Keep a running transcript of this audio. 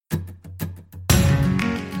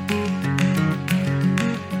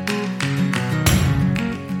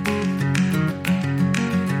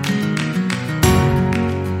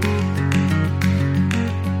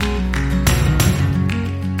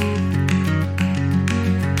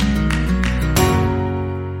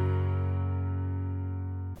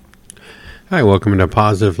Hi, welcome to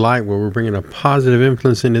Positive Light, where we're bringing a positive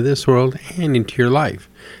influence into this world and into your life.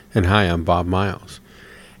 And hi, I'm Bob Miles.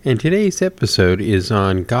 And today's episode is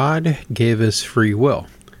on God gave us free will.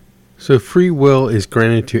 So free will is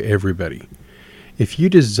granted to everybody. If you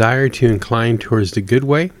desire to incline towards the good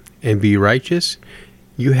way and be righteous,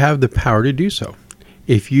 you have the power to do so.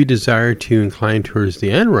 If you desire to incline towards the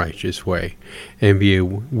unrighteous way and be a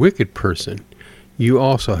wicked person, you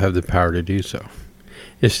also have the power to do so.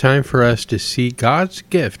 It's time for us to see God's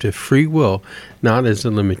gift of free will not as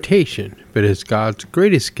a limitation, but as God's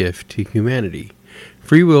greatest gift to humanity.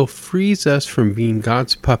 Free will frees us from being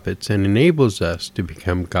God's puppets and enables us to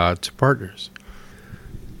become God's partners.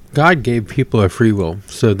 God gave people a free will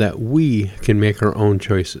so that we can make our own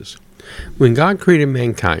choices. When God created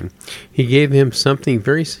mankind, He gave him something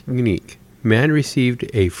very unique. Man received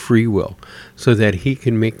a free will so that he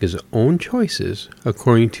can make his own choices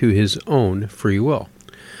according to his own free will.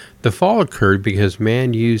 The fall occurred because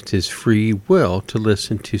man used his free will to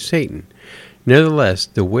listen to Satan. Nevertheless,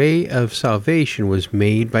 the way of salvation was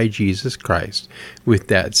made by Jesus Christ with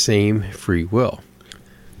that same free will.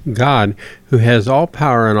 God, who has all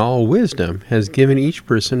power and all wisdom, has given each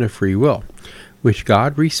person a free will, which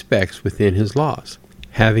God respects within His laws.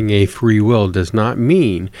 Having a free will does not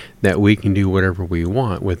mean that we can do whatever we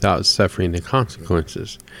want without suffering the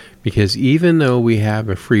consequences, because even though we have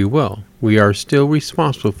a free will, we are still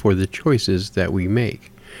responsible for the choices that we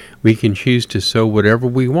make. We can choose to sow whatever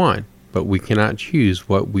we want, but we cannot choose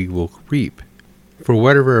what we will reap. For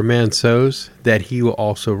whatever a man sows, that he will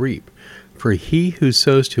also reap. For he who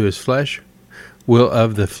sows to his flesh will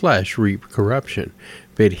of the flesh reap corruption,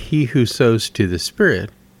 but he who sows to the Spirit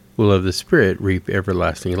will of the Spirit reap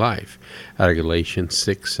everlasting life. Out of Galatians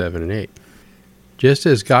 6, 7, and 8. Just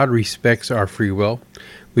as God respects our free will,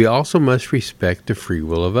 we also must respect the free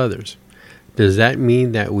will of others. Does that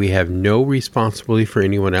mean that we have no responsibility for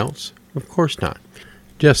anyone else? Of course not.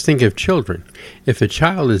 Just think of children. If a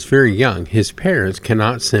child is very young, his parents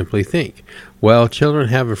cannot simply think, well, children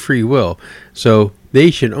have a free will, so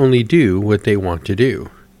they should only do what they want to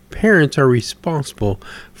do. Parents are responsible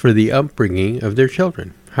for the upbringing of their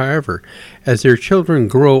children. However, as their children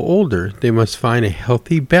grow older, they must find a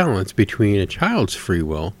healthy balance between a child's free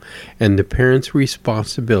will and the parent's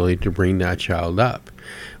responsibility to bring that child up.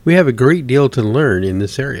 We have a great deal to learn in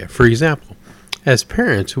this area. For example, as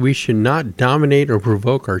parents, we should not dominate or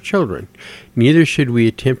provoke our children. Neither should we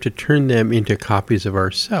attempt to turn them into copies of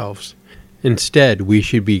ourselves. Instead, we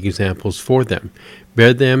should be examples for them,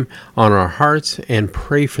 bear them on our hearts, and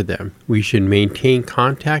pray for them. We should maintain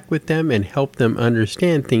contact with them and help them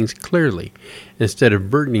understand things clearly, instead of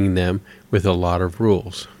burdening them with a lot of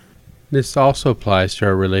rules. This also applies to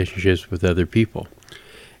our relationships with other people.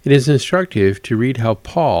 It is instructive to read how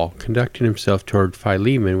Paul conducted himself toward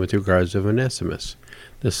Philemon with regards to Onesimus,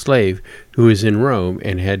 the slave who was in Rome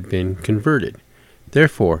and had been converted.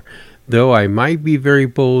 Therefore, though I might be very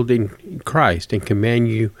bold in Christ and command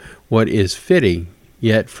you what is fitting,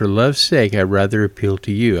 yet for love's sake I rather appeal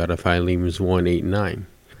to you, out of Philemon 1, 8, and 9.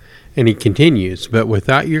 And he continues, but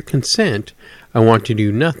without your consent I want to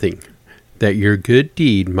do nothing, that your good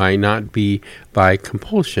deed might not be by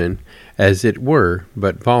compulsion, as it were,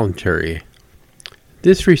 but voluntary.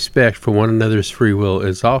 This respect for one another's free will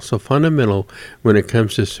is also fundamental when it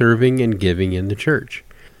comes to serving and giving in the church.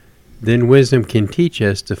 Then wisdom can teach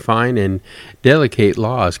us to find and delegate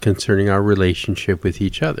laws concerning our relationship with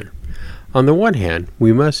each other. On the one hand,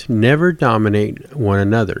 we must never dominate one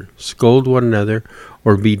another, scold one another,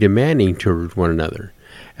 or be demanding toward one another.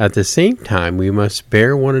 At the same time, we must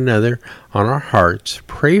bear one another on our hearts,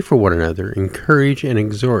 pray for one another, encourage and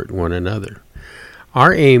exhort one another.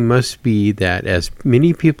 Our aim must be that as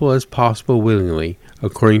many people as possible willingly,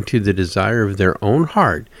 according to the desire of their own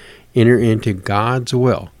heart, enter into God's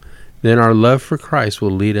will. Then our love for Christ will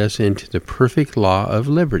lead us into the perfect law of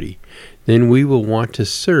liberty. Then we will want to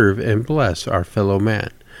serve and bless our fellow man,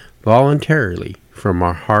 voluntarily, from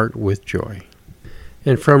our heart with joy.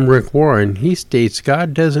 And from Rick Warren, he states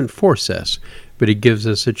God doesn't force us, but He gives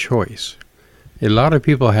us a choice. A lot of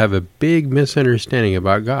people have a big misunderstanding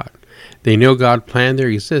about God. They know God planned their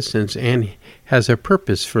existence and has a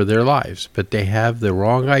purpose for their lives, but they have the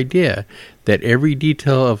wrong idea that every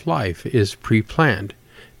detail of life is pre-planned.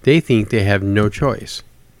 They think they have no choice.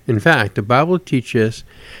 In fact, the Bible teaches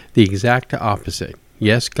the exact opposite.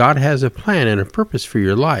 Yes, God has a plan and a purpose for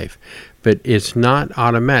your life, but it's not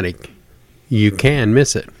automatic. You can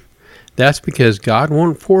miss it. That's because God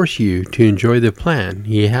won't force you to enjoy the plan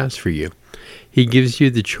He has for you. He gives you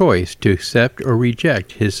the choice to accept or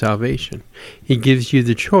reject His salvation. He gives you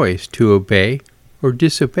the choice to obey or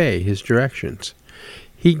disobey His directions.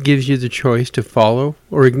 He gives you the choice to follow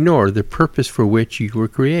or ignore the purpose for which you were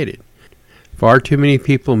created. Far too many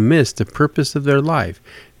people miss the purpose of their life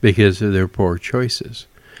because of their poor choices.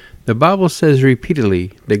 The Bible says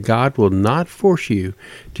repeatedly that God will not force you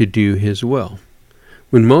to do His will.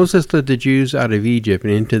 When Moses led the Jews out of Egypt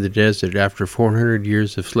and into the desert after 400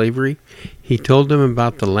 years of slavery, he told them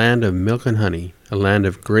about the land of milk and honey, a land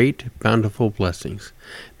of great, bountiful blessings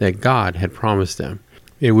that God had promised them.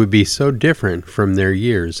 It would be so different from their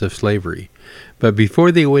years of slavery. But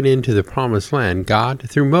before they went into the promised land, God,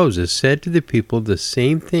 through Moses, said to the people the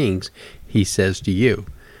same things He says to you.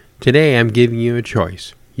 Today I'm giving you a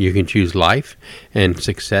choice. You can choose life and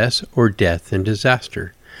success or death and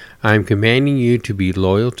disaster. I am commanding you to be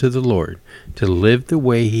loyal to the Lord, to live the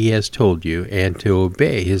way He has told you, and to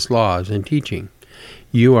obey His laws and teaching.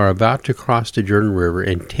 You are about to cross the Jordan River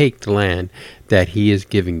and take the land that He is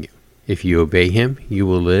giving you. If you obey Him, you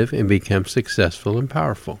will live and become successful and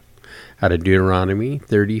powerful. Out of Deuteronomy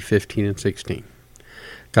 30:15 and 16.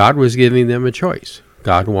 God was giving them a choice.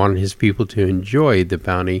 God wanted His people to enjoy the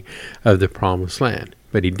bounty of the promised land,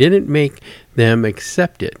 but He didn't make them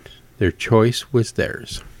accept it. Their choice was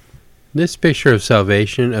theirs. This picture of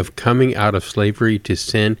salvation, of coming out of slavery to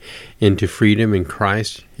sin into freedom in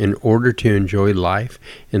Christ in order to enjoy life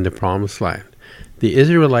in the promised land. The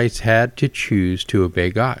Israelites had to choose to obey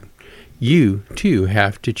God. You, too,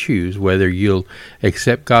 have to choose whether you'll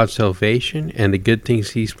accept God's salvation and the good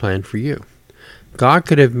things He's planned for you. God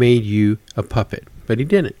could have made you a puppet, but He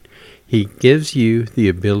didn't. He gives you the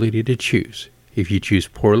ability to choose. If you choose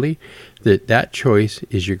poorly, that choice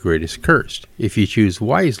is your greatest curse. If you choose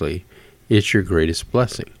wisely, it's your greatest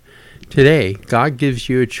blessing. Today, God gives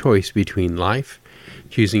you a choice between life,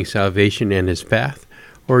 choosing salvation and His path,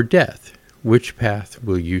 or death. Which path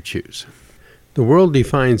will you choose? The world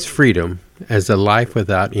defines freedom as a life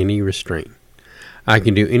without any restraint. I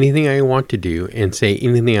can do anything I want to do and say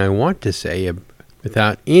anything I want to say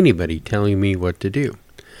without anybody telling me what to do.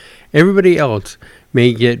 Everybody else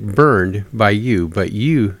may get burned by you, but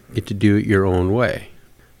you get to do it your own way.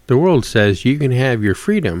 The world says you can have your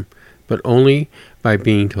freedom, but only by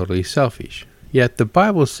being totally selfish. Yet the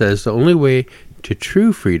Bible says the only way to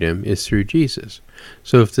true freedom is through Jesus.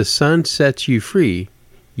 So if the Son sets you free,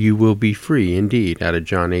 you will be free indeed, out of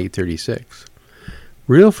John 8:36.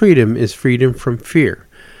 Real freedom is freedom from fear,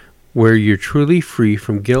 where you're truly free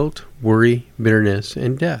from guilt, worry, bitterness,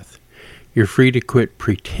 and death. You're free to quit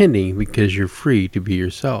pretending because you're free to be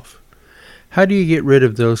yourself. How do you get rid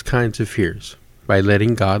of those kinds of fears? By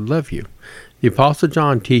letting God love you. The Apostle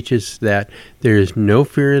John teaches that there is no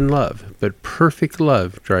fear in love, but perfect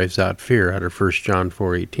love drives out fear, out of 1 John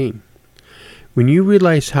 4:18. When you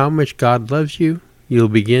realize how much God loves you, you'll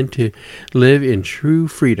begin to live in true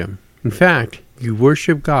freedom. In fact, you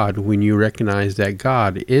worship God when you recognize that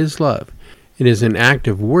God is love. It is an act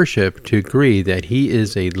of worship to agree that He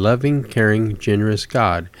is a loving, caring, generous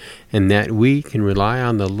God, and that we can rely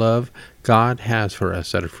on the love God has for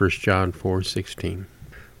us, out of 1 John 4:16.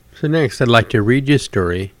 So next, I'd like to read you a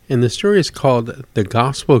story, and the story is called The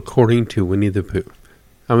Gospel According to Winnie the Pooh.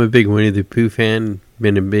 I'm a big Winnie the Pooh fan,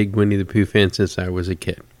 been a big Winnie the Pooh fan since I was a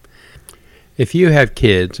kid. If you have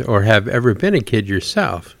kids or have ever been a kid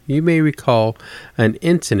yourself, you may recall an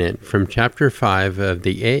incident from Chapter 5 of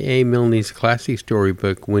the A.A. Milne's classic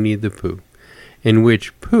storybook, Winnie the Pooh, in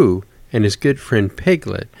which Pooh and his good friend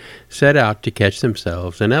Piglet set out to catch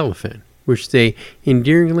themselves an elephant, which they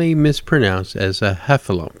endearingly mispronounce as a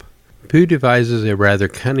heffalump. Pooh devises a rather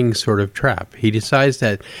cunning sort of trap. He decides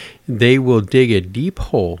that they will dig a deep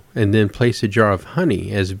hole and then place a jar of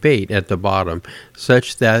honey as bait at the bottom,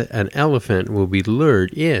 such that an elephant will be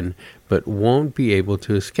lured in but won't be able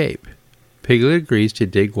to escape. Piglet agrees to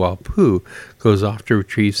dig while Pooh goes off to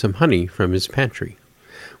retrieve some honey from his pantry.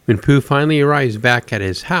 When Pooh finally arrives back at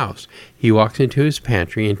his house, he walks into his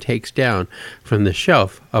pantry and takes down from the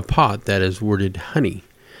shelf a pot that is worded honey,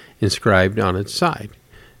 inscribed on its side.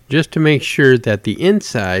 Just to make sure that the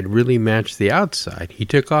inside really matched the outside, he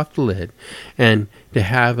took off the lid and to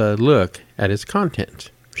have a look at its contents.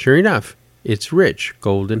 Sure enough, it's rich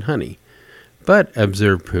golden honey. But,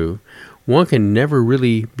 observed Pooh, one can never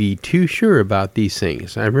really be too sure about these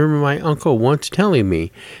things. I remember my uncle once telling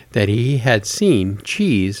me that he had seen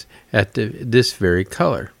cheese at this very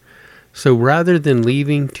color. So rather than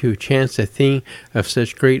leaving to chance a thing of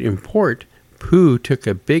such great import, Pooh took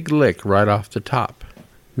a big lick right off the top.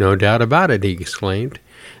 "No doubt about it," he exclaimed.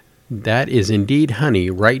 "That is indeed honey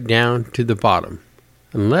right down to the bottom.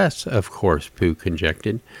 Unless, of course," Pooh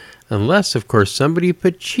conjectured, "unless, of course, somebody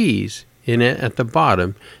put cheese in it at the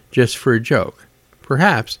bottom just for a joke.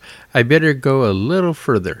 Perhaps I better go a little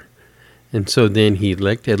further." And so then he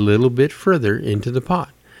licked a little bit further into the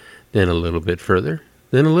pot, then a little bit further,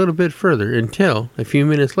 then a little bit further, until, a few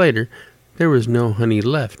minutes later, there was no honey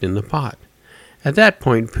left in the pot. At that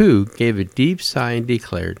point, Pooh gave a deep sigh and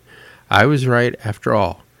declared, "I was right after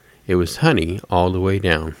all. It was honey all the way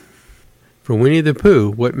down." For Winnie the Pooh,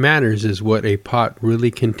 what matters is what a pot really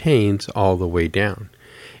contains all the way down.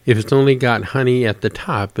 If it's only got honey at the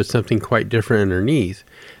top but something quite different underneath,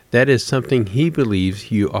 that is something he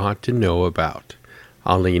believes you ought to know about.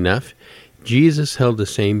 Oddly enough, Jesus held the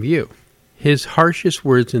same view. His harshest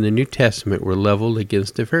words in the New Testament were leveled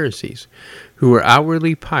against the Pharisees, who were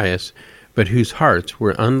outwardly pious but whose hearts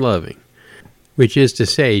were unloving. Which is to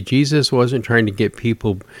say, Jesus wasn't trying to get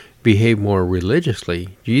people behave more religiously.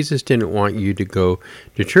 Jesus didn't want you to go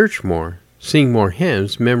to church more, sing more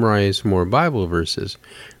hymns, memorize more Bible verses.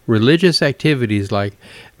 Religious activities like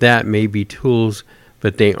that may be tools,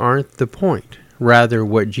 but they aren't the point. Rather,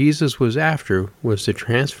 what Jesus was after was the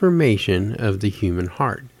transformation of the human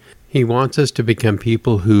heart. He wants us to become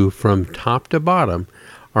people who, from top to bottom,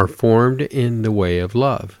 are formed in the way of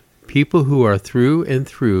love. People who are through and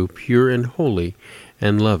through pure and holy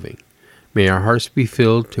and loving. May our hearts be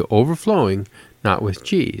filled to overflowing, not with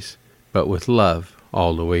cheese, but with love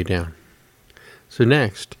all the way down. So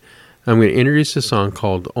next, I'm going to introduce a song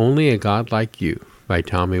called Only a God Like You by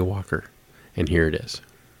Tommy Walker. And here it is.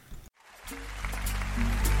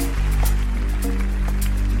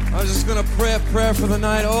 I was just going to pray a prayer for the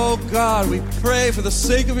night. Oh God, we pray for the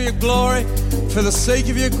sake of your glory, for the sake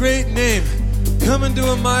of your great name. Come and do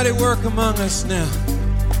a mighty work among us now.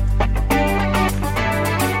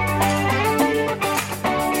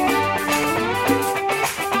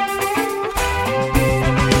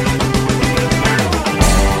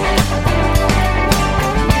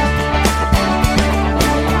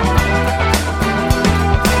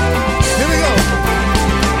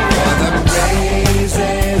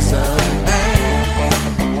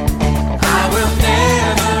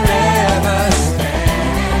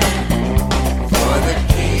 For the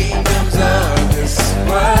kingdoms of this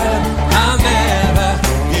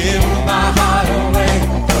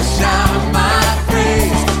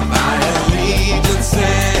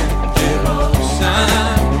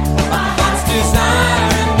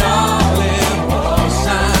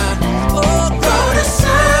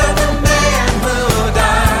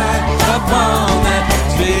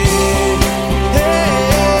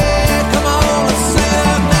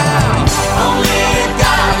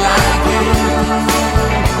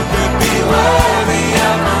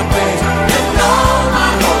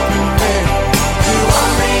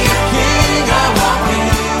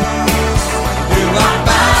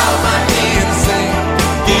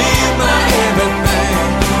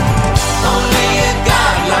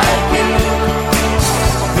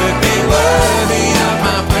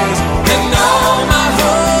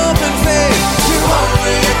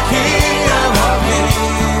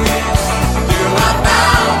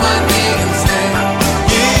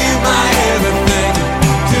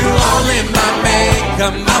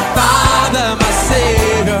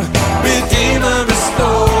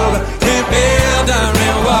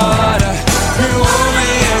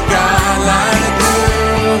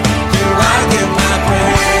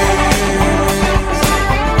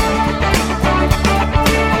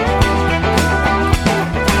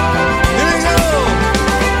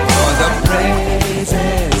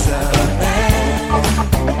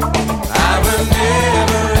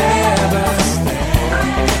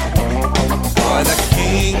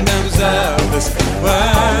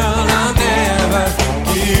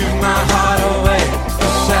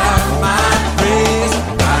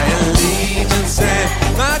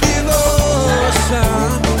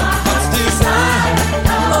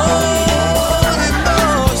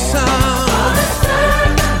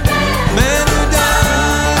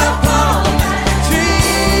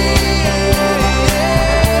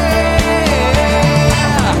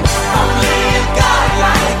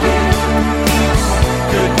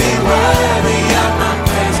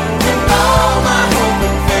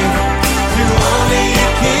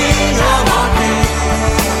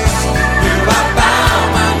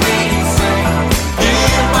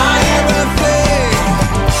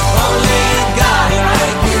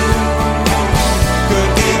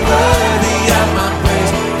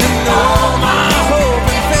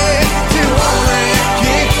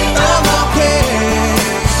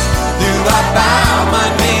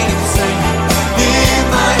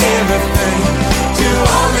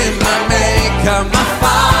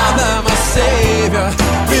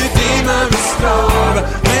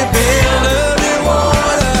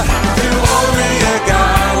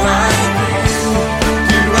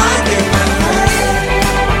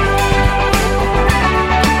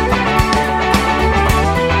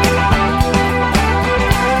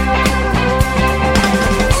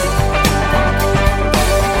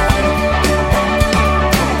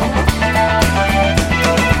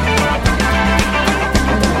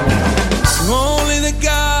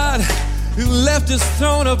just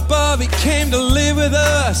throne above. He came to live with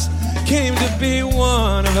us, came to be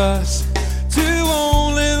one of us. To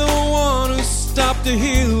only the one who stopped to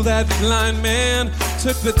heal that blind man,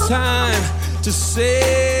 took the time to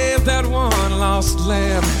save that one lost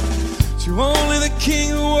lamb. To only the King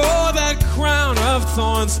who wore that crown of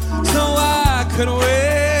thorns, so I could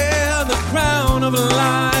wear the crown of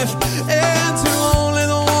life. And to only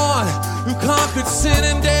the one who conquered sin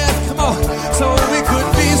and death, come on, so we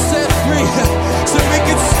could be set free, so we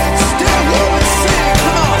could stand here and sing,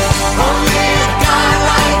 come on. Only a God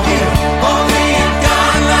like you, only a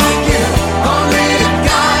God like you, only a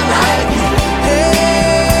God like you. Hey,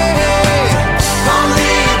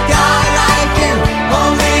 only a God like you,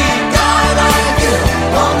 only a God like you,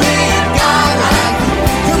 only a God like you.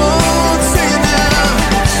 Come on, sing it now.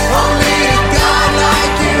 Only a God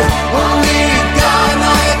like you, only a God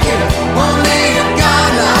like you, only a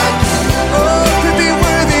God like you. Oh, to be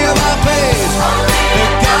worthy of our praise. Only a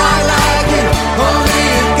God like you, only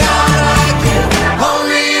a God like you,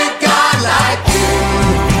 only a God like you.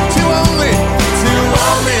 To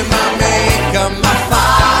only my Maker, my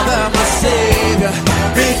Father, my Savior,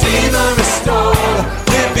 Redeemer, Restorer,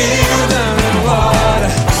 Rebuilder, and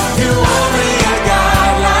Water. To only a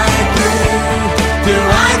God like you do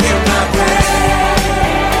I give my praise.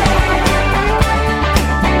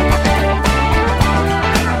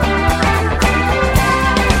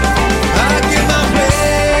 I give my praise.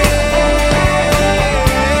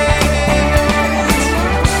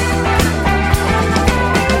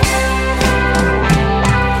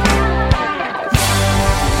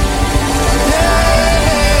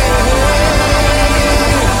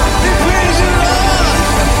 We praise you, Lord.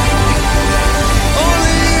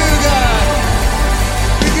 Only you, God.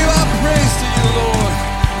 We give our praise to you, Lord.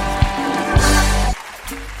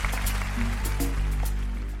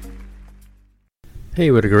 Hey,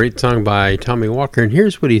 what a great song by Tommy Walker. And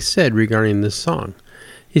here's what he said regarding this song.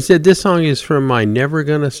 He said, "This song is from my Never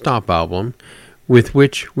Gonna Stop album, with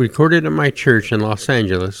which recorded at my church in Los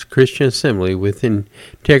Angeles, Christian Assembly with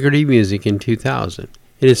Integrity Music in 2000.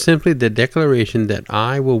 It is simply the declaration that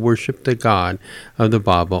I will worship the God of the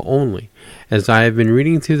Bible only. As I have been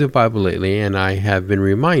reading through the Bible lately, and I have been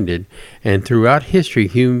reminded, and throughout history,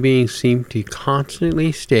 human beings seem to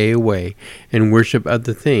constantly stay away and worship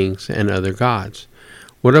other things and other gods.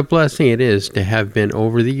 What a blessing it is to have been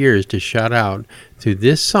over the years to shout out through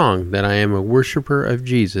this song that I am a worshiper of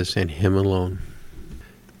Jesus and Him alone."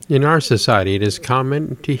 In our society, it is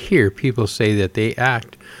common to hear people say that they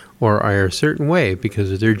act or are a certain way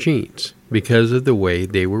because of their genes, because of the way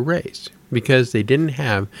they were raised, because they didn't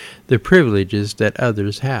have the privileges that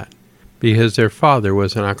others had, because their father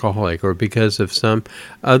was an alcoholic, or because of some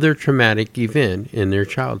other traumatic event in their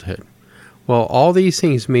childhood. While all these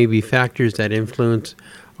things may be factors that influence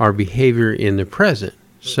our behavior in the present,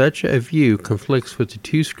 such a view conflicts with the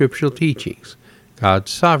two scriptural teachings,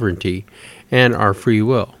 God's sovereignty and our free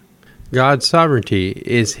will. God's sovereignty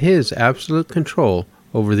is His absolute control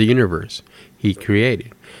over the universe He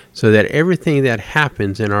created, so that everything that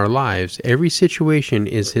happens in our lives, every situation,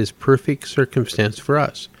 is His perfect circumstance for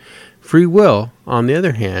us. Free will, on the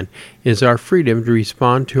other hand, is our freedom to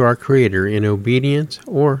respond to our Creator in obedience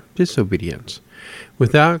or disobedience,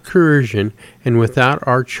 without coercion and without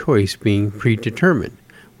our choice being predetermined,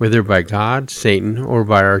 whether by God, Satan, or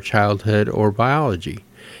by our childhood or biology.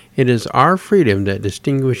 It is our freedom that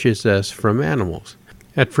distinguishes us from animals.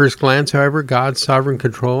 At first glance, however, God's sovereign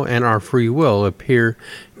control and our free will appear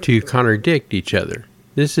to contradict each other.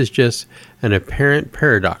 This is just an apparent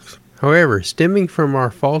paradox, however, stemming from our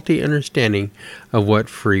faulty understanding of what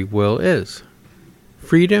free will is.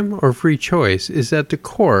 Freedom or free choice is at the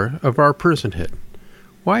core of our personhood.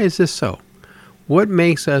 Why is this so? What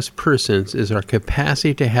makes us persons is our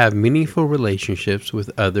capacity to have meaningful relationships with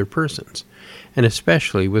other persons, and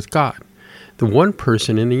especially with God, the one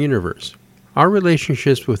person in the universe. Our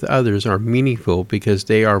relationships with others are meaningful because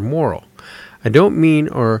they are moral. I don't mean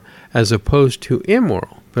or as opposed to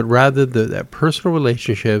immoral, but rather that personal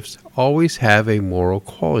relationships always have a moral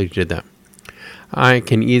quality to them. I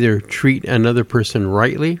can either treat another person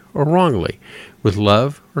rightly or wrongly, with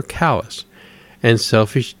love or callous, and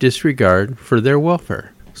selfish disregard for their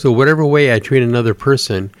welfare. So whatever way I treat another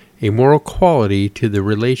person, a moral quality to the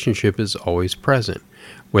relationship is always present,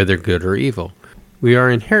 whether good or evil. We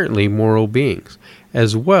are inherently moral beings,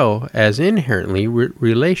 as well as inherently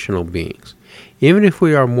relational beings. Even if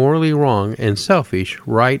we are morally wrong and selfish,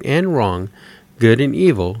 right and wrong, good and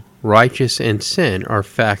evil, righteous and sin are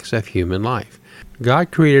facts of human life.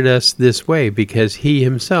 God created us this way because He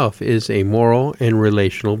Himself is a moral and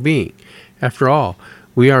relational being. After all,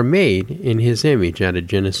 We are made in his image out of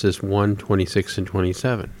Genesis 1:26 and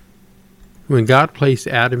 27. When God placed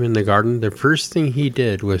Adam in the garden, the first thing he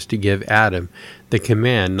did was to give Adam the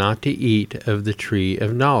command not to eat of the tree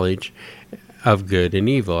of knowledge of good and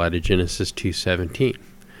evil out of Genesis 2:17.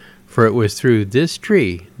 For it was through this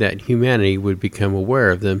tree that humanity would become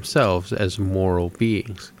aware of themselves as moral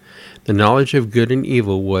beings. The knowledge of good and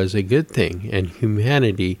evil was a good thing, and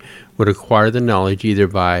humanity would acquire the knowledge either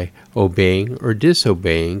by obeying or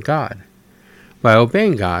disobeying God. By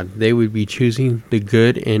obeying God, they would be choosing the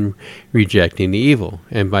good and rejecting the evil,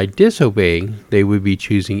 and by disobeying, they would be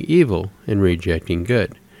choosing evil and rejecting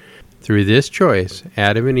good. Through this choice,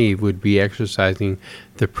 Adam and Eve would be exercising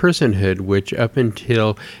the personhood which up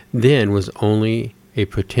until then was only a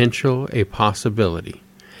potential, a possibility.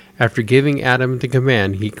 After giving Adam the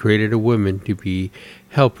command, he created a woman to be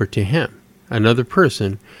helper to him, another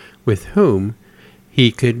person with whom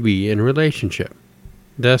he could be in relationship.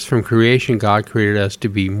 Thus, from creation, God created us to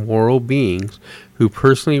be moral beings who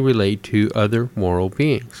personally relate to other moral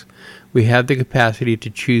beings. We have the capacity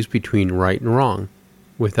to choose between right and wrong.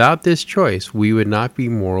 Without this choice, we would not be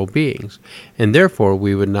moral beings, and therefore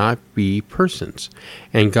we would not be persons,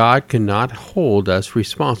 and God could not hold us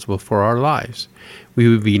responsible for our lives. We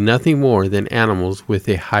would be nothing more than animals with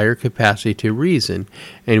a higher capacity to reason,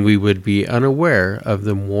 and we would be unaware of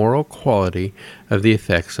the moral quality of the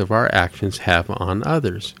effects of our actions have on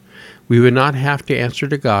others. We would not have to answer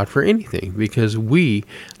to God for anything, because we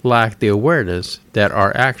lacked the awareness that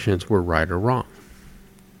our actions were right or wrong.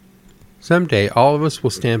 Someday all of us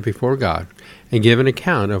will stand before God and give an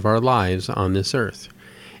account of our lives on this earth.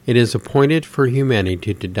 It is appointed for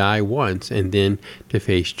humanity to die once and then to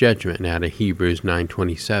face judgment out of Hebrews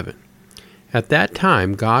 9:27. At that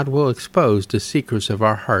time God will expose the secrets of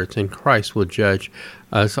our hearts and Christ will judge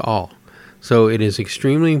us all. So it is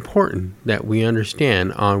extremely important that we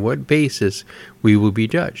understand on what basis we will be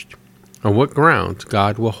judged, on what grounds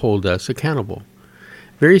God will hold us accountable.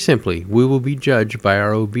 Very simply, we will be judged by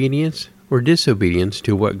our obedience or disobedience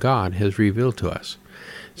to what God has revealed to us.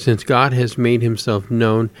 Since God has made himself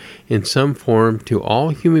known in some form to all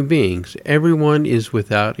human beings, everyone is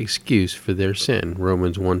without excuse for their sin,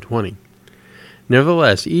 Romans 1:20.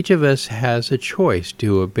 Nevertheless, each of us has a choice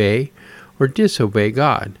to obey or disobey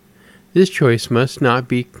God. This choice must not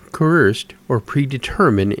be coerced or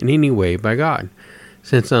predetermined in any way by God,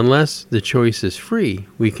 since unless the choice is free,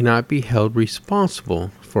 we cannot be held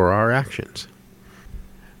responsible for our actions.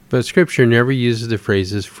 But Scripture never uses the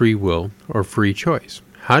phrases free will or free choice.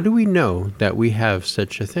 How do we know that we have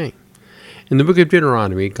such a thing? In the book of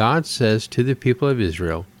Deuteronomy, God says to the people of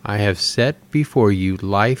Israel, I have set before you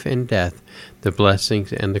life and death, the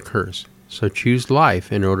blessings and the curse. So choose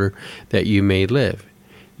life in order that you may live,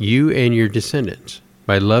 you and your descendants,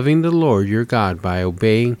 by loving the Lord your God, by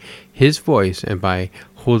obeying his voice, and by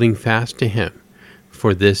holding fast to him.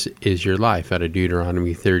 For this is your life, out of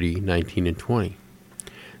Deuteronomy 30:19 and 20.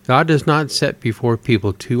 God does not set before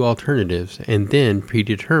people two alternatives and then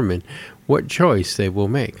predetermine what choice they will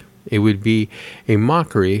make. It would be a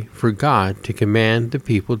mockery for God to command the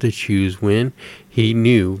people to choose when he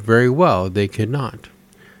knew very well they could not.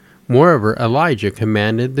 Moreover, Elijah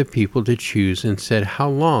commanded the people to choose and said, How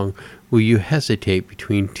long will you hesitate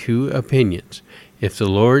between two opinions? If the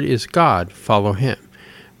Lord is God, follow him.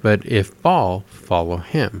 But if Baal, follow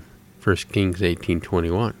him. 1 Kings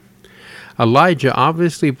 18:21. Elijah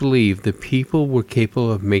obviously believed the people were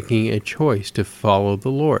capable of making a choice to follow the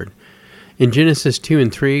Lord. In Genesis 2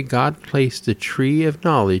 and 3, God placed the tree of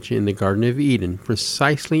knowledge in the Garden of Eden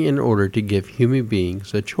precisely in order to give human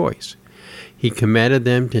beings a choice. He commanded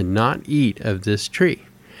them to not eat of this tree,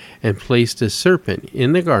 and placed a serpent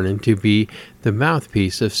in the garden to be the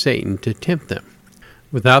mouthpiece of Satan to tempt them.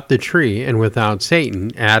 Without the tree and without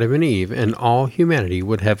Satan, Adam and Eve and all humanity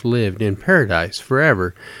would have lived in paradise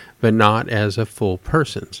forever, but not as a full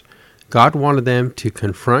persons. God wanted them to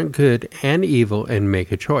confront good and evil and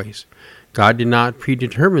make a choice. God did not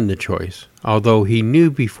predetermine the choice, although he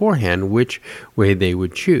knew beforehand which way they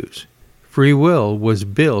would choose. Free will was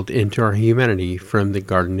built into our humanity from the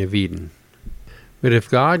Garden of Eden. But if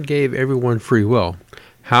God gave everyone free will,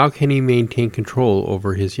 how can he maintain control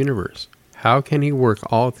over his universe? How can he work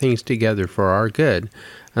all things together for our good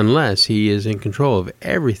unless he is in control of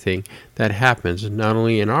everything that happens not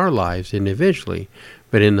only in our lives individually,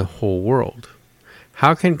 but in the whole world?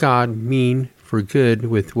 How can God mean for good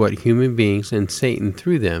with what human beings and Satan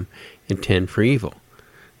through them intend for evil?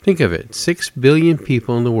 Think of it, 6 billion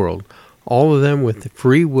people in the world, all of them with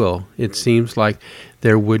free will. It seems like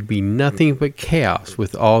there would be nothing but chaos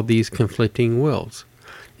with all these conflicting wills.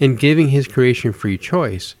 In giving his creation free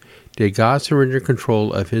choice, did God surrender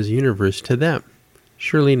control of his universe to them?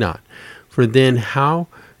 Surely not. For then how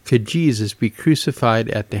could Jesus be crucified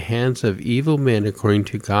at the hands of evil men according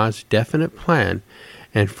to God's definite plan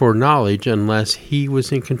and foreknowledge unless he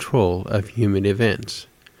was in control of human events?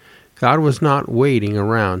 God was not waiting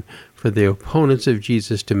around for the opponents of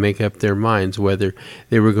Jesus to make up their minds whether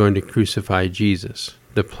they were going to crucify Jesus.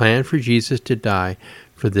 The plan for Jesus to die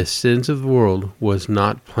for the sins of the world was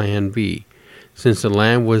not plan B, since the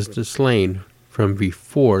Lamb was slain from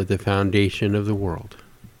before the foundation of the world.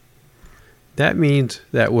 That means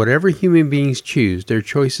that whatever human beings choose, their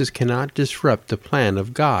choices cannot disrupt the plan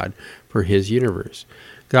of God for his universe.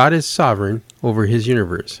 God is sovereign over his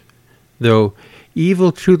universe. Though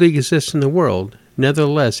evil truly exists in the world,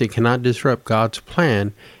 nevertheless it cannot disrupt God's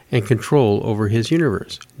plan and control over his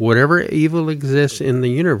universe. Whatever evil exists in the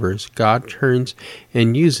universe, God turns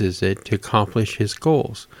and uses it to accomplish his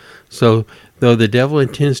goals. So, though the devil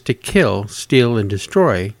intends to kill, steal, and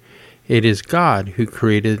destroy, it is God who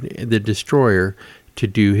created the destroyer to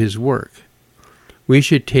do his work. We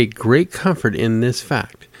should take great comfort in this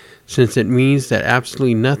fact, since it means that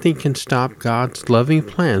absolutely nothing can stop God's loving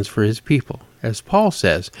plans for his people. As Paul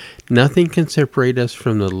says, nothing can separate us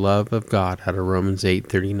from the love of God, out of Romans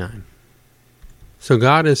 8:39. So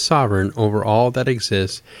God is sovereign over all that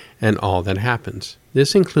exists and all that happens.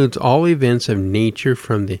 This includes all events of nature,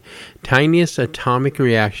 from the tiniest atomic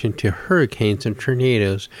reaction to hurricanes and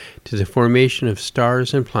tornadoes to the formation of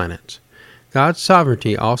stars and planets. God's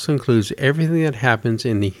sovereignty also includes everything that happens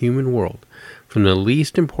in the human world, from the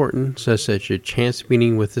least important, such as a chance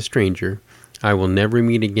meeting with a stranger I will never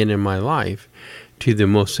meet again in my life, to the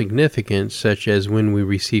most significant, such as when we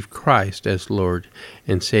receive Christ as Lord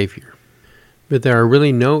and Savior. But there are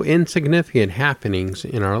really no insignificant happenings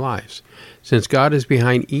in our lives, since God is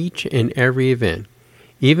behind each and every event.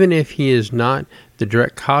 Even if he is not the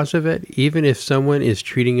direct cause of it, even if someone is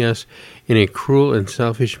treating us in a cruel and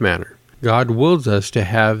selfish manner, God wills us to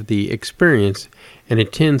have the experience and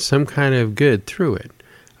attend some kind of good through it.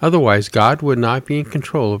 Otherwise, God would not be in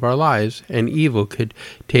control of our lives, and evil could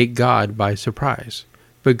take God by surprise.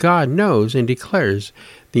 But God knows and declares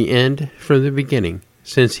the end from the beginning.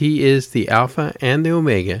 Since he is the Alpha and the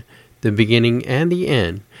Omega, the beginning and the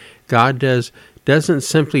end, God doesn't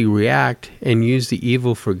simply react and use the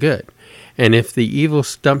evil for good. And if the evil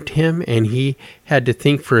stumped him and he had to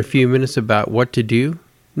think for a few minutes about what to do,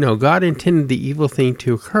 no, God intended the evil thing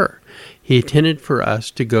to occur. He intended for us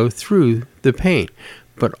to go through the pain,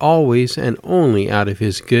 but always and only out of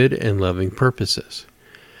his good and loving purposes.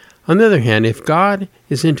 On the other hand, if God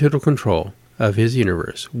is in total control of his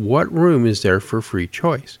universe, what room is there for free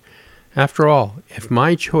choice? After all, if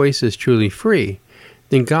my choice is truly free,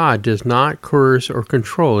 then God does not coerce or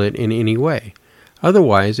control it in any way.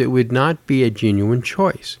 Otherwise, it would not be a genuine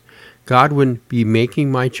choice. God wouldn't be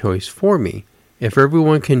making my choice for me. If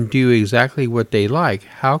everyone can do exactly what they like,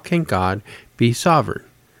 how can God be sovereign?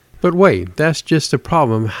 But wait, that's just the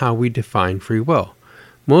problem how we define free will.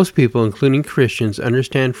 Most people, including Christians,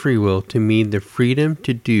 understand free will to mean the freedom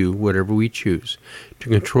to do whatever we choose, to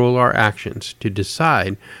control our actions, to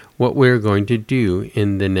decide what we're going to do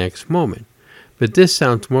in the next moment. But this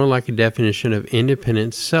sounds more like a definition of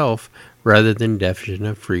independent self rather than definition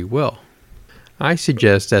of free will. I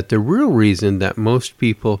suggest that the real reason that most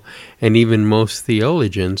people and even most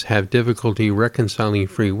theologians have difficulty reconciling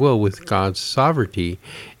free will with God's sovereignty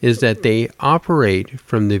is that they operate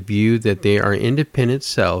from the view that they are independent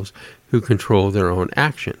selves who control their own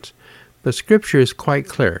actions. But Scripture is quite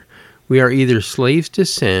clear. We are either slaves to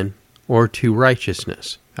sin or to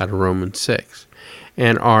righteousness, out of Romans 6,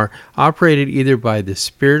 and are operated either by the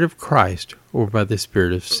Spirit of Christ or by the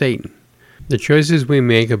Spirit of Satan. The choices we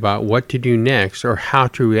make about what to do next or how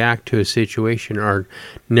to react to a situation are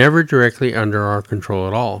never directly under our control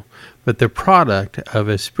at all, but the product of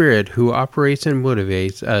a spirit who operates and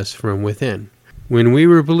motivates us from within. When we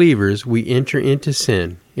were believers, we enter into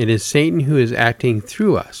sin. It is Satan who is acting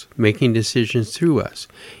through us, making decisions through us,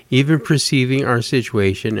 even perceiving our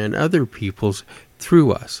situation and other people's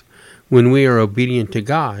through us. When we are obedient to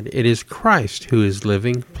God, it is Christ who is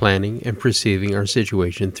living, planning, and perceiving our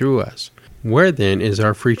situation through us. Where then is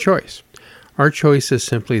our free choice? Our choice is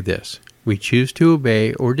simply this. We choose to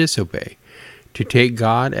obey or disobey, to take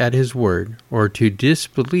God at his word, or to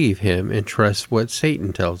disbelieve him and trust what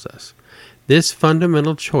Satan tells us. This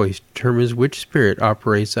fundamental choice determines which spirit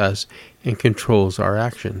operates us and controls our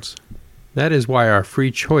actions. That is why our free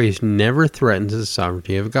choice never threatens the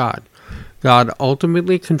sovereignty of God. God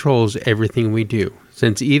ultimately controls everything we do,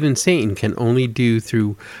 since even Satan can only do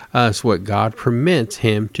through us what God permits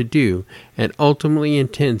him to do and ultimately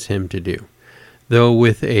intends him to do, though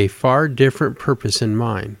with a far different purpose in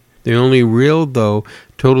mind. The only real, though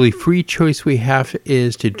totally free choice we have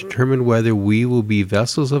is to determine whether we will be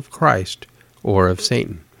vessels of Christ or of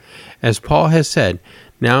Satan. As Paul has said,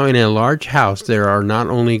 now in a large house there are not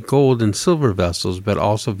only gold and silver vessels, but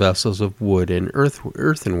also vessels of wood and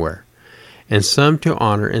earthenware, and some to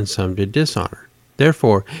honor and some to dishonor.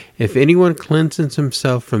 Therefore, if anyone cleanses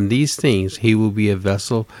himself from these things, he will be a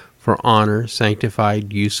vessel for honor,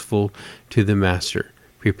 sanctified, useful to the master,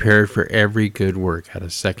 prepared for every good work, out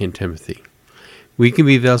of 2 Timothy. We can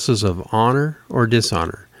be vessels of honor or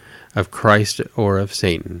dishonor, of Christ or of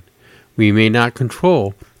Satan. We may not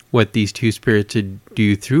control what these two spirits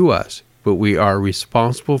do through us, but we are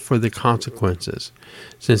responsible for the consequences,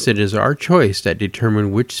 since it is our choice that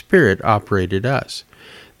determines which spirit operated us.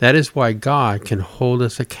 That is why God can hold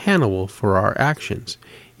us accountable for our actions.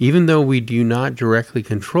 Even though we do not directly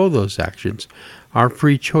control those actions, our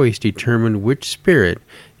free choice determines which spirit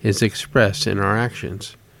is expressed in our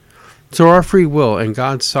actions. So our free will and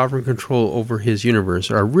God's sovereign control over his universe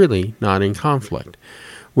are really not in conflict.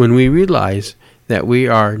 When we realize that we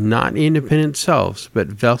are not independent selves, but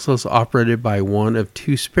vessels operated by one of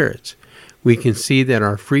two spirits, we can see that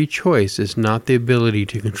our free choice is not the ability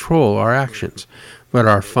to control our actions, but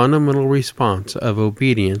our fundamental response of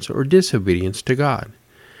obedience or disobedience to God.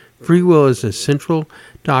 Free will is a central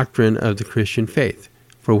doctrine of the Christian faith,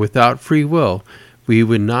 for without free will, we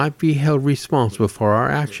would not be held responsible for our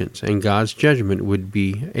actions, and God's judgment would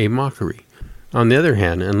be a mockery. On the other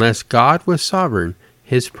hand, unless God was sovereign,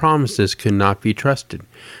 his promises could not be trusted,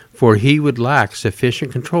 for he would lack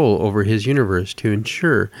sufficient control over his universe to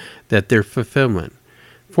ensure that their fulfillment.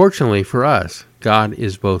 Fortunately for us, God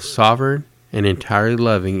is both sovereign and entirely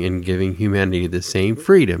loving in giving humanity the same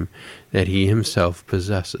freedom that he himself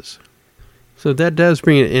possesses. So that does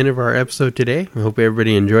bring an end of our episode today. I hope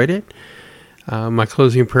everybody enjoyed it. My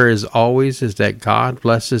closing prayer, as always, is that God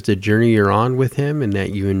blesses the journey you're on with him and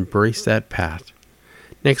that you embrace that path.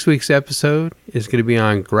 Next week's episode is going to be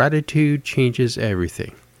on Gratitude Changes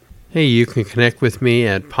Everything. Hey, you can connect with me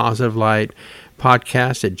at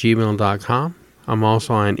positivelightpodcast@gmail.com. I'm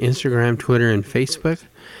also on Instagram, Twitter, and Facebook.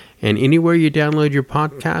 And anywhere you download your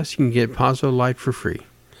podcast, you can get Positive Light for free.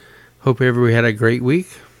 Hope everybody had a great week.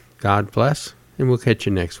 God bless, and we'll catch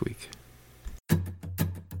you next week.